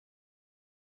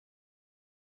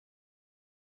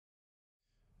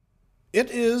It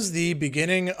is the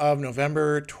beginning of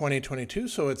November 2022,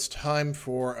 so it's time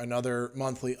for another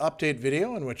monthly update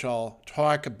video in which I'll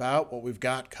talk about what we've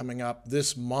got coming up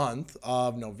this month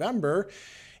of November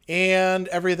and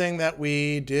everything that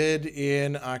we did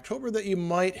in October that you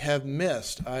might have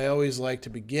missed. I always like to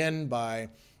begin by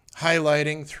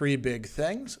highlighting three big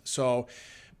things. So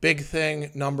big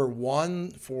thing number one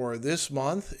for this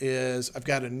month is I've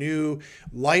got a new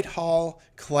Light Hall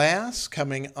class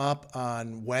coming up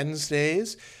on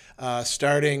Wednesdays,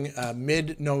 starting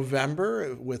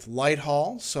mid-November with Light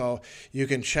Hall. So you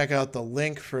can check out the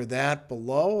link for that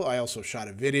below. I also shot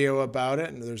a video about it,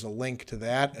 and there's a link to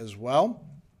that as well.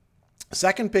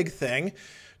 Second big thing,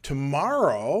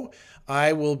 tomorrow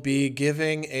I will be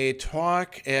giving a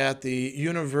talk at the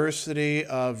University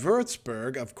of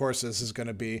Würzburg. Of course, this is going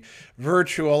to be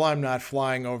virtual. I'm not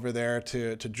flying over there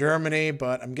to Germany,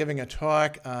 but I'm giving a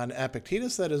talk on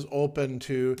Epictetus that is open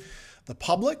to the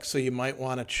public, so you might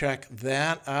want to check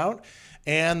that out.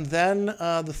 And then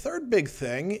the third big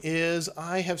thing is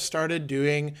I have started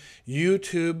doing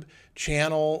YouTube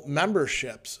channel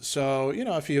memberships. So,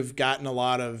 if you've gotten a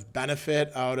lot of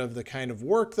benefit out of the kind of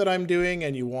work that I'm doing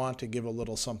and you want to give a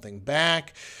little something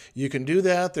back, you can do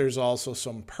that. There's also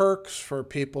some perks for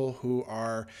people who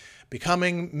are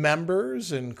becoming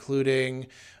members, including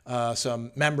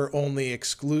some member-only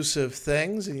exclusive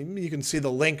things. You can see the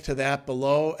link to that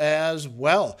below as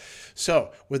well.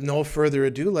 So with no further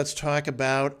ado, let's talk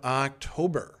about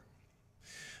October.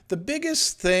 The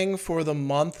biggest thing for the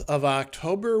month of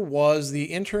October was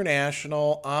the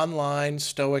International Online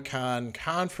Stoicon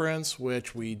Conference,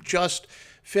 which we just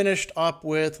finished up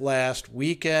with last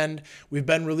weekend. We've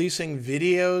been releasing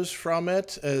videos from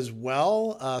it as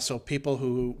well, so people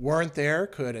who weren't there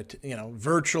could,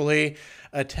 virtually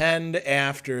attend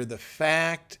after the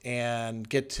fact and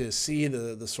get to see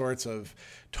the sorts of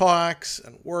talks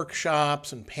and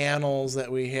workshops and panels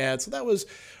that we had. So that was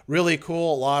really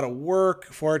cool, a lot of work.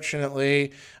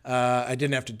 Fortunately, I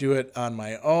didn't have to do it on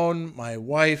my own. My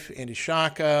wife, Andy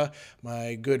Shaka,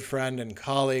 my good friend and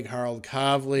colleague, Harold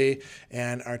Kavli,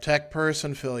 and our tech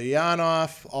person, Phil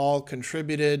Yanoff, all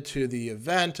contributed to the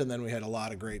event. And then we had a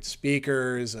lot of great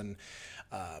speakers and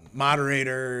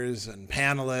moderators and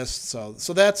panelists.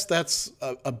 So that's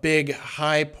a big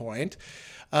high point.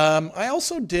 I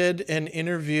also did an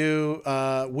interview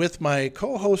with my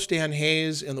co-host Dan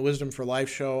Hayes in the Wisdom for Life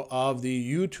show of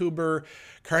the YouTuber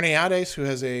Carneades, who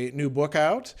has a new book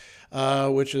out,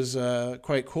 which is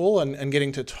quite cool, and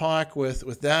getting to talk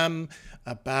with them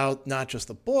about not just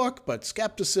the book, but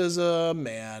skepticism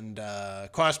and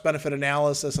cost-benefit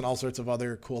analysis and all sorts of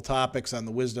other cool topics on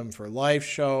the Wisdom for Life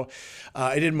show.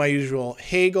 I did my usual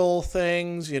Hegel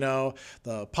things,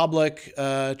 the public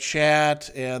chat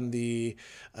and the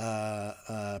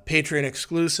Patreon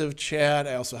exclusive chat.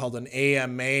 I also held an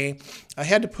AMA. I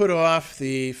had to put off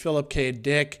the Philip K.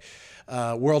 Dick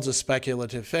Worlds of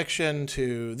Speculative Fiction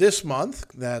to this month.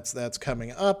 That's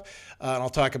coming up, and I'll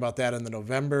talk about that in the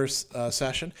November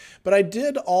session. But I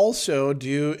did also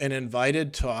do an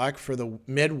invited talk for the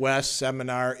Midwest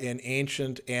Seminar in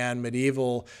Ancient and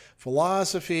Medieval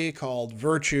Philosophy called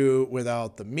Virtue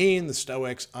Without the Mean, the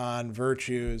Stoics on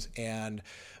Virtues and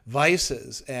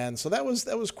Vices. And so that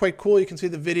was quite cool. You can see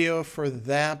the video for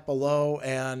that below.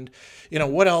 And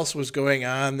what else was going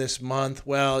on this month?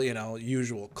 Well,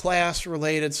 usual class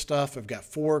related stuff. I've got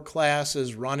 4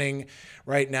 classes running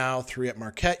right now, 3 at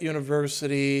Marquette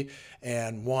University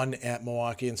and 1 at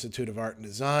Milwaukee Institute of Art and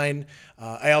Design.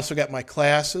 I also got my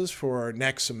classes for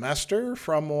next semester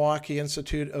from Milwaukee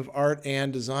Institute of Art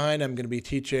and Design. I'm going to be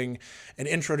teaching an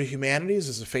Intro to Humanities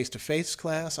as a face-to-face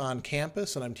class on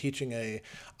campus, and I'm teaching a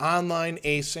online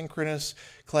asynchronous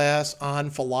class on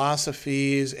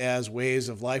philosophies as ways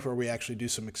of life, where we actually do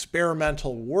some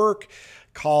experimental work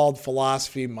called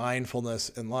Philosophy,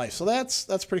 Mindfulness, and Life. So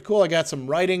that's pretty cool. I got some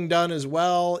writing done as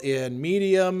well in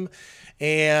Medium,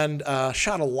 and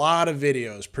shot a lot of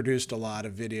videos, produced a lot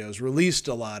of videos, released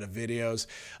a lot of videos,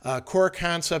 core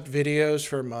concept videos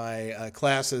for my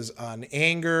classes on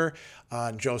anger,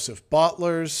 on Joseph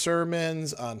Butler's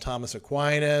sermons, on Thomas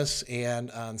Aquinas, and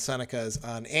on Seneca's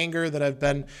On Anger that I've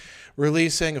been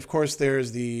releasing. Of course,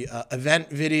 there's the event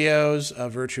videos,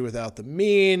 Virtue Without the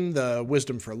Mean, the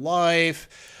Wisdom for Life.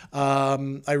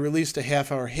 I released a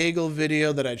half-hour Hegel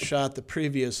video that I'd shot the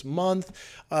previous month.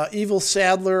 Evil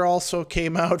Sadler also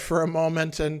came out for a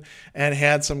moment and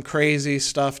had some crazy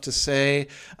stuff to say.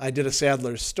 I did a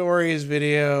Sadler Stories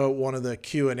video, one of the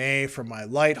Q&A from my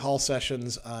Light Hall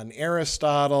sessions on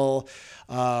Aristotle.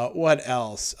 What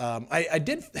else? I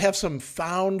did have some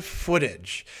found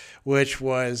footage, which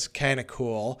was kind of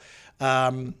cool.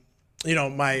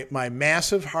 my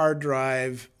massive hard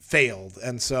drive failed.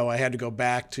 And so I had to go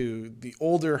back to the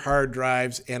older hard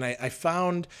drives, and I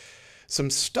found some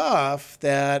stuff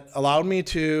that allowed me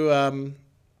to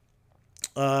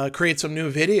create some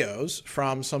new videos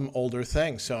from some older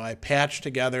things. So I patched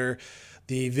together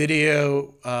the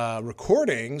video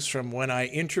recordings from when I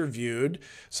interviewed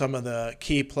some of the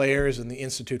key players in the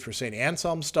Institute for St.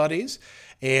 Anselm Studies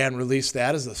and released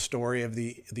that as the story of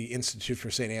the Institute for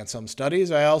St. Anselm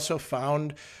Studies. I also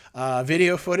found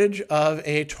video footage of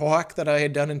a talk that I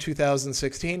had done in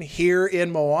 2016 here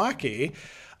in Milwaukee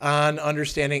on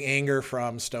understanding anger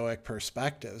from Stoic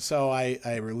perspective. So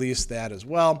I released that as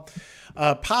well.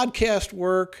 Podcast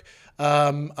work.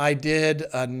 I did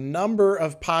a number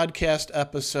of podcast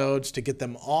episodes to get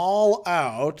them all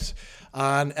out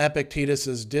on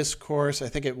Epictetus's Discourse. I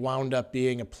think it wound up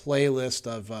being a playlist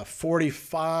of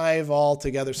 45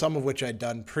 altogether, some of which I'd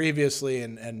done previously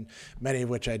and many of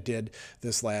which I did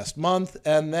this last month.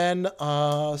 And then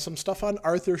some stuff on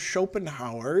Arthur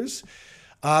Schopenhauer's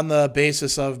on the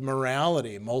basis of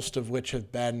morality, most of which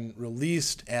have been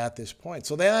released at this point.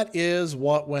 So that is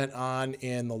what went on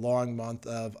in the long month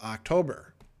of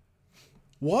October.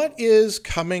 What is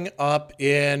coming up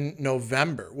in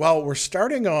November? Well, we're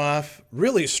starting off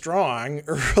really strong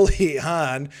early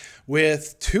on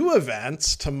with two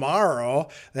events tomorrow.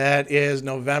 That is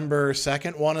November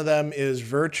 2nd. One of them is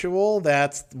virtual.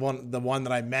 That's the one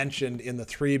that I mentioned in the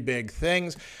three big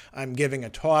things. I'm giving a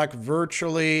talk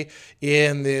virtually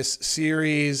in this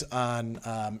series on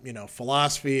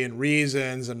philosophy and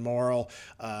reasons and moral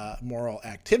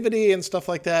activity and stuff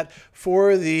like that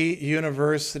for the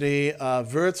University of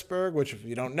Würzburg, which, if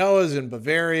you don't know, is in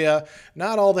Bavaria,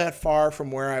 not all that far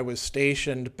from where I was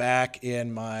stationed back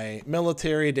in my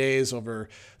military days over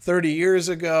 30 years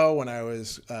ago when I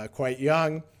was quite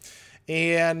young.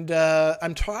 And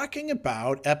I'm talking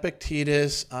about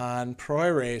Epictetus on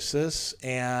proiresis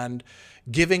and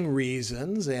giving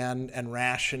reasons and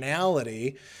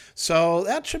rationality. So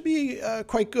that should be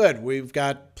quite good. We've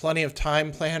got plenty of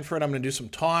time planned for it. I'm going to do some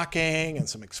talking and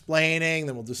some explaining.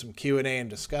 Then we'll do some Q&A and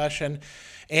discussion.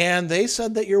 And they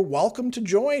said that you're welcome to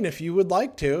join if you would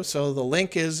like to. So the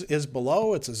link is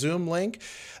below. It's a Zoom link.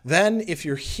 Then if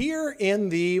you're here in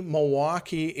the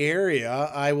Milwaukee area,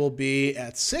 I will be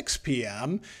at 6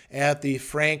 p.m. at the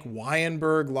Frank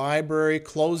Weyenberg Library,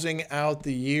 closing out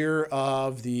the year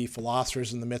of the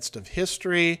Philosophers in the Midst of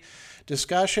History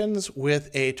discussions with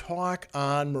a talk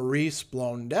on Maurice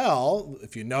Blondel.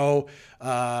 If you know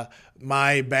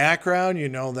my background, you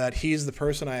know that he's the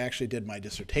person I actually did my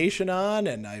dissertation on,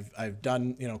 and I've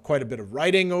done quite a bit of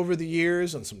writing over the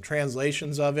years and some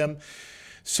translations of him.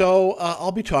 So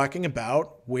I'll be talking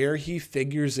about where he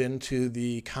figures into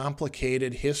the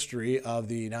complicated history of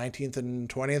the 19th and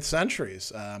 20th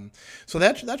centuries. So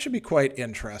that should be quite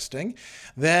interesting.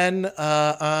 Then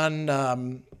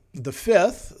on the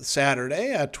 5th,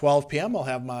 Saturday at 12 p.m., I'll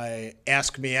have my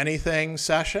Ask Me Anything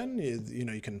session.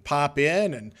 You can pop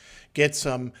in and get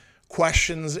some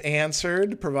questions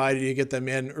answered, provided you get them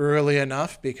in early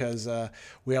enough, because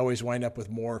we always wind up with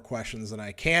more questions than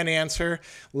I can answer.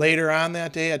 Later on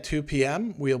that day at 2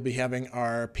 p.m., we'll be having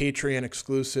our Patreon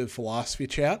exclusive philosophy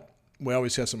chat. We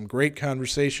always have some great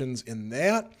conversations in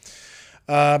that.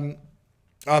 On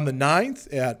the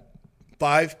 9th at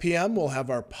 5 p.m., we'll have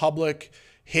our public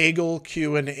Hegel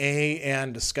Q&A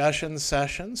and discussion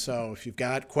session. So if you've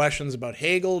got questions about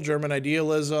Hegel, German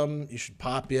idealism, you should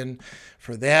pop in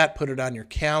for that. Put it on your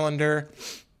calendar.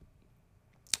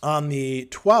 On the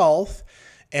 12th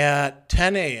at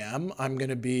 10 a.m., I'm going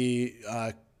to be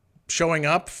showing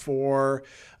up for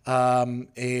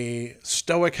a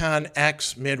Stoicon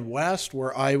X Midwest,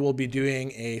 where I will be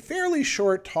doing a fairly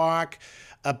short talk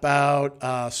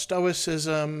about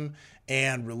Stoicism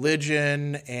and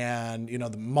religion, and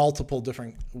the multiple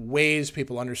different ways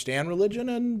people understand religion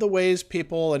and the ways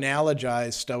people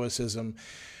analogize Stoicism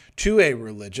to a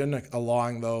religion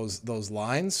along those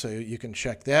lines. So you can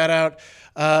check that out.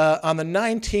 On the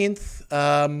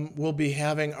 19th, we'll be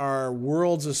having our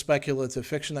Worlds of Speculative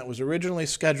Fiction that was originally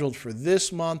scheduled for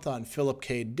this month on Philip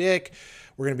K. Dick.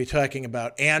 We're going to be talking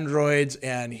about androids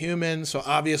and humans. So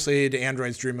obviously, Do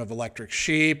Androids Dream of Electric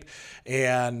Sheep,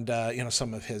 and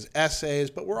some of his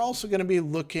essays. But we're also going to be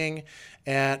looking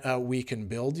at We Can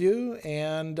Build You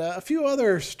and a few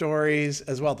other stories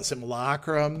as well. The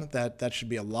Simulacrum, that should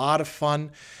be a lot of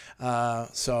fun.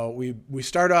 So we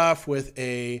start off with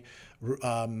a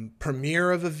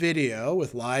premiere of a video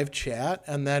with live chat,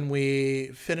 and then we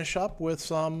finish up with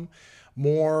some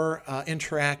more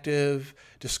interactive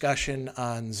discussion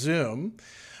on Zoom.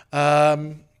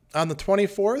 On the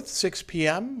 24th, 6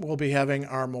 p.m., we'll be having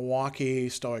our Milwaukee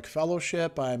Stoic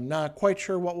Fellowship. I'm not quite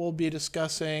sure what we'll be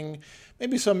discussing.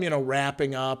 Maybe some,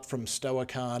 wrapping up from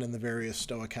Stoicon and the various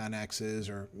Stoicon X's,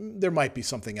 or there might be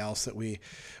something else that we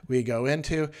go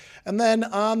into. And then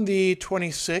on the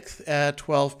 26th at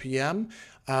 12 p.m.,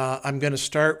 I'm going to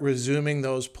start resuming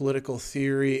those political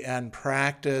theory and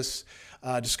practice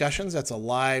discussions. That's a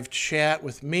live chat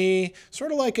with me,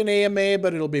 sort of like an AMA,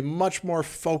 but it'll be much more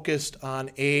focused on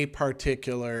a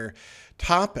particular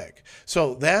topic.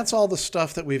 So that's all the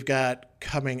stuff that we've got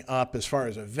coming up as far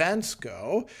as events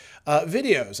go.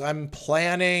 Videos. I'm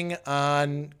planning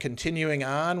on continuing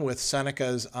on with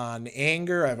Seneca's On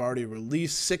Anger. I've already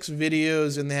released 6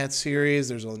 videos in that series.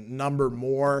 There's a number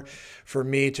more for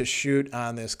me to shoot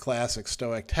on this classic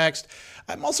Stoic text.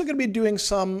 I'm also going to be doing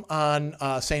some on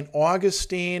St.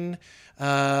 Augustine,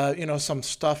 some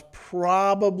stuff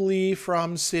probably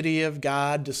from City of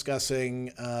God,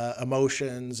 discussing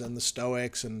emotions and the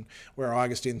Stoics and where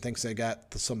Augustine thinks they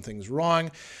got some things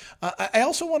wrong. I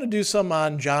also want to do some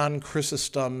on John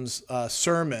Chrysostom's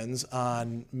sermons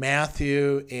on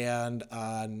Matthew and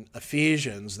on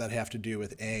Ephesians that have to do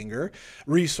with anger.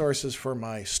 Resources for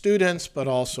my students, but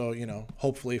also,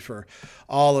 hopefully for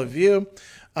all of you.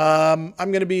 I'm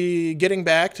going to be getting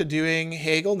back to doing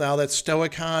Hegel now that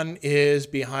Stoicon is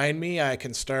behind me. I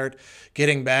can start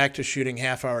getting back to shooting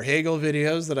half-hour Hegel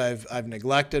videos that I've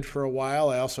neglected for a while.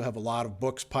 I also have a lot of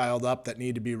books piled up that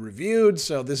need to be reviewed,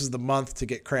 so this is the month to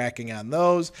get cracking on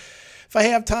those. If I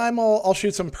have time, I'll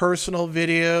shoot some personal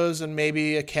videos and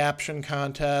maybe a caption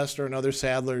contest or another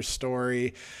Sadler's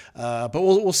story. But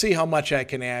we'll see how much I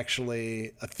can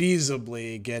actually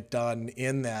feasibly get done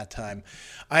in that time.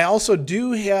 I also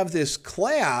do have this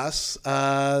class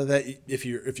that if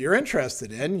you're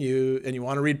interested in, and you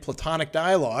want to read Platonic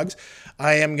dialogues,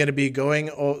 I am going to be going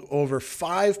over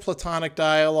 5 Platonic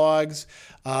dialogues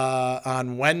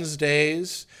on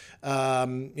Wednesdays.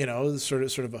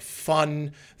 Sort of a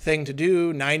fun thing to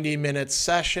do, 90-minute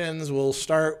sessions. We'll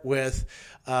start with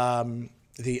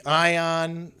the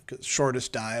Ion,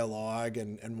 shortest dialogue,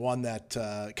 and one that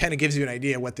kind of gives you an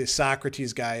idea what this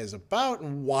Socrates guy is about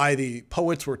and why the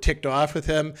poets were ticked off with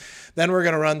him. Then we're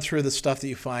going to run through the stuff that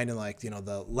you find in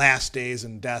the last days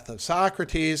and death of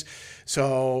Socrates.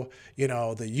 So,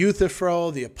 the Euthyphro,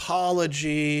 the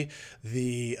Apology,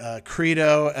 the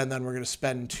Credo, and then we're going to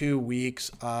spend 2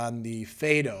 weeks on the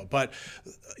Phaedo. But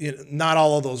not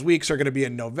all of those weeks are going to be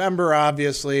in November,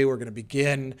 obviously. We're going to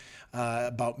begin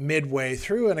about midway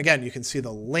through. And again, you can see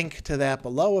the link to that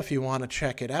below if you want to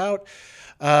check it out.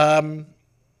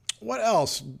 What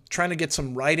else? Trying to get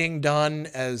some writing done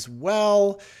as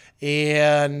well.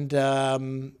 And,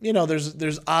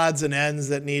 there's odds and ends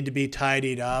that need to be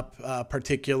tidied up,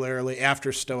 particularly after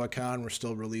Stoicon. We're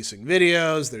still releasing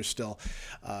videos. There's still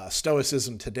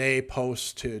Stoicism Today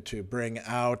posts to bring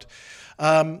out.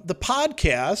 The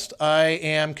podcast, I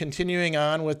am continuing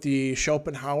on with the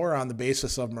Schopenhauer on the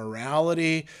Basis of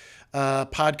Morality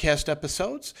podcast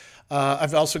episodes.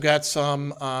 I've also got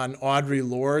some on Audre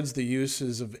Lorde's The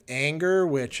Uses of Anger,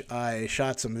 which I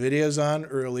shot some videos on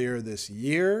earlier this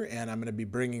year, and I'm going to be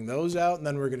bringing those out. And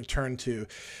then we're going to turn to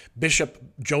Bishop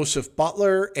Joseph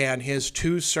Butler and his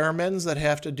 2 sermons that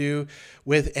have to do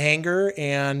with anger.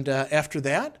 And after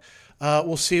that,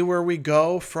 we'll see where we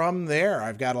go from there.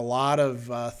 I've got a lot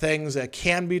of things that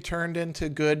can be turned into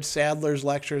good Sadler's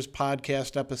Lectures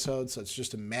podcast episodes, so it's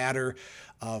just a matter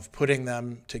of putting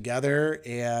them together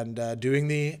and doing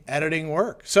the editing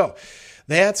work. So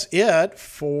that's it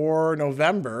for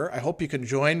November. I hope you can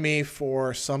join me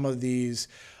for some of these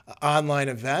online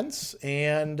events.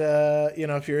 And,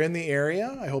 if you're in the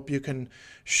area, I hope you can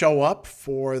show up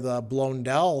for the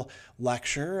Blondel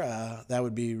lecture. That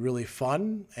would be really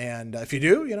fun. And if you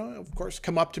do, of course,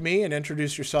 come up to me and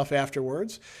introduce yourself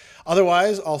afterwards.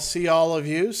 Otherwise, I'll see all of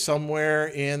you somewhere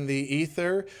in the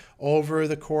ether over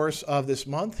the course of this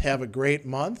month. Have a great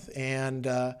month, and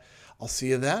I'll see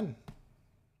you then.